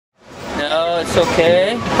it's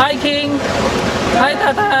okay. Hi, King. Hi,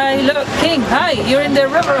 Tatay. Look, King. Hi, you're in the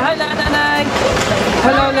river. Hi, Nanay.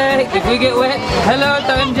 Hello, Lake. If we get wet. Hello,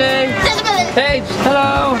 MJ. Paige.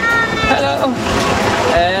 Hello. Hello.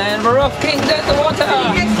 And we're off, King. There's the water.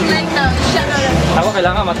 Ako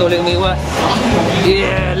kailangan matuloy umiwas.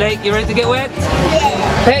 Yeah, Lake, you ready to get wet?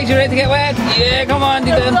 Yeah. Paige, you ready to get wet? Yeah, come on,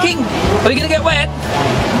 Dito. King, are you gonna get wet?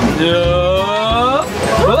 No.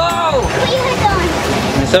 Whoa. Put your hood on.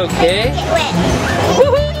 It's okay. Get wet.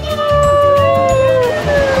 Woohoo!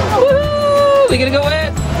 Woohoo! We gonna go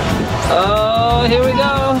wet? Oh, here we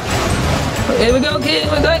go. Here we go,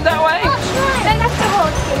 King. We're going that way.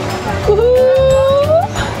 Woohoo!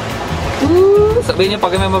 Woo! Sabihin niyo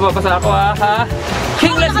pag may mababasa ako, ha?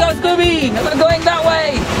 King, let's go, Scooby! We're going that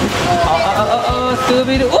way.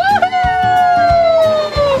 Scooby. Woohoo!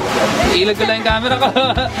 Ilag ko lang yung camera ko.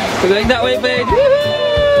 We're going that way, Paige.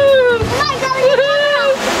 Woohoo!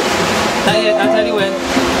 Not yet, that's how you went.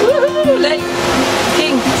 Woohoo! Lake!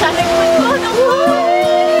 King!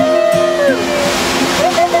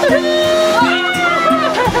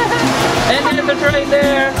 And there's a train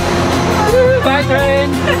there! Bye,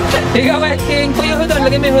 train! You go wet, King! Put your hood on,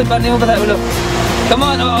 lagay mo yung hood para hindi mo basa ulo. Come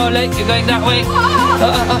on, Lake, you're going that way.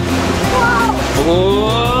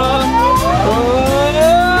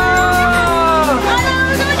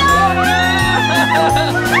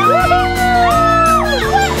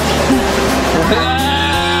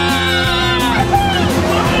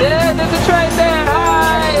 Yeah, there's a train there.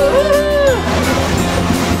 Hi.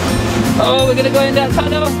 Oh, we're gonna go in that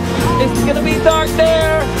tunnel. It's gonna be dark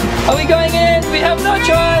there. Are we going in? We have no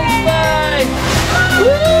choice. Bye.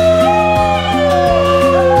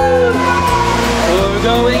 We're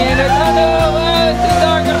going in a tunnel. It's too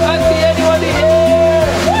dark. I can't see anyone here.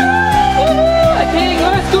 King,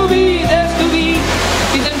 where's Scooby? There's Scooby.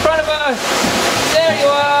 He's in front of us. There you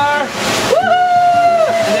are.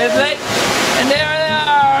 And there's Lake. And there they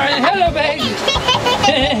are. And hello, babe.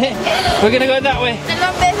 We're gonna go that way.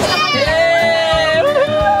 Yeah.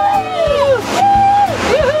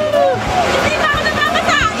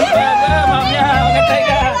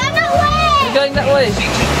 We're going that way.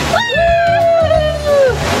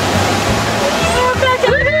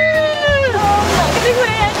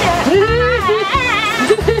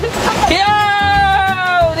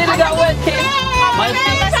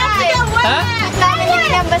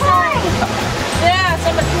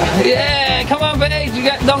 Yeah, come on, babe.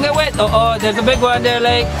 Don't get wet. Oh, there's a big one there,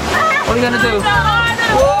 Lake. What are you gonna do?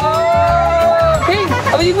 Whoa! King,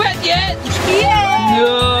 are you wet yet? Yeah.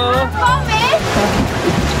 No.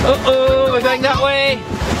 Uh-oh, we're going that way.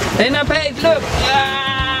 Hey, now, Paige, look.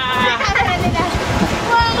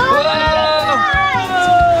 Whoa!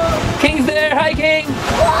 King's there. Hi, King.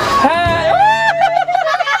 Hi.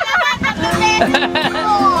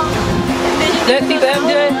 Let's see the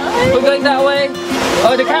MJ. We're going that way.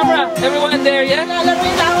 Oh, the camera. Everyone there, yeah?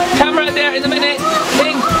 Camera there in a minute.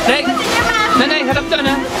 King, Lake. Nanay, harap doon,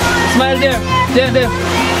 ha? Smile there. There.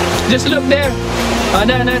 Just look there. Oh,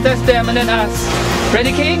 no, that's them and then us.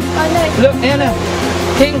 Ready, King? Look, Anna.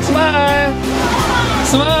 King, smile.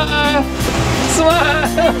 Smile.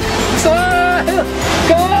 Smile. Smile.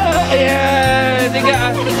 Come on. Yeah.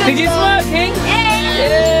 Did you smile, King?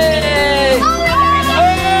 Yay.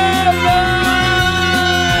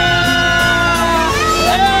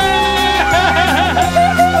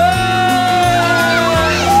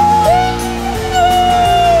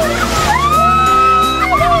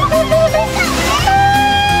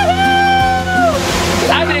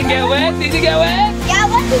 Did you get wet? Yeah,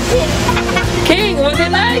 what did you? King, was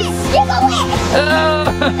it nice? You got wet. Oh.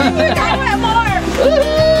 I wet more.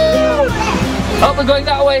 Oh, we're going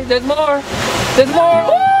that way. There's more. There's more.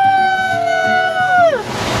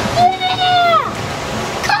 Yeah.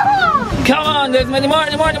 Come on. Come on. There's many more.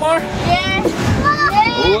 Yes.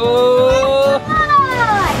 Whoa. Come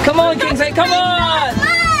on. Come on, King. Say, come on.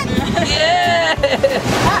 Yeah.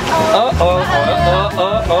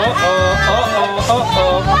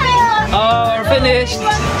 Oh, we're finished.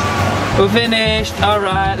 We're finished. All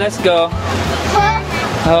right, let's go.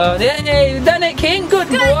 Oh, yay, you done it, King. Good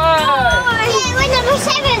boy. We're number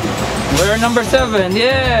 7. We're number 7.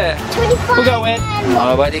 Yeah. 25. Who got wet?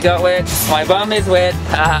 Nobody got wet. My bum is wet.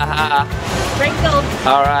 Sprinkled.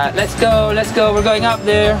 All right, let's go. Let's go. We're going up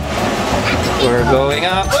there. We're going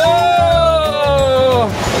up. Oh!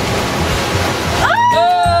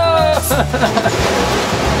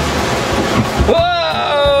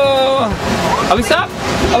 Whoa! Are we stopped?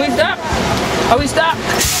 Are we stopped? Are we stopped?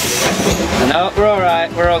 No, we're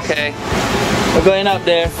alright. We're okay. We're going up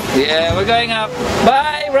there. Yeah, we're going up.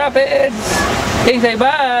 Bye, Rapids! King, say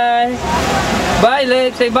bye! Bye,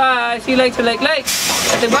 Lake. Say bye. See you later, Lake. Lake.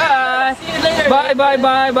 Say bye. See you later. Bye, bye,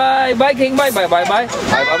 bye, bye. Bye, King. Bye, bye, bye, bye.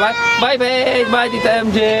 Bye, bye, bye. Bye, Paige. Bye, Tita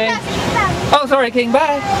MJ. Oh, sorry, King.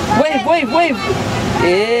 Bye. Wave, wave, wave.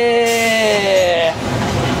 Yeah.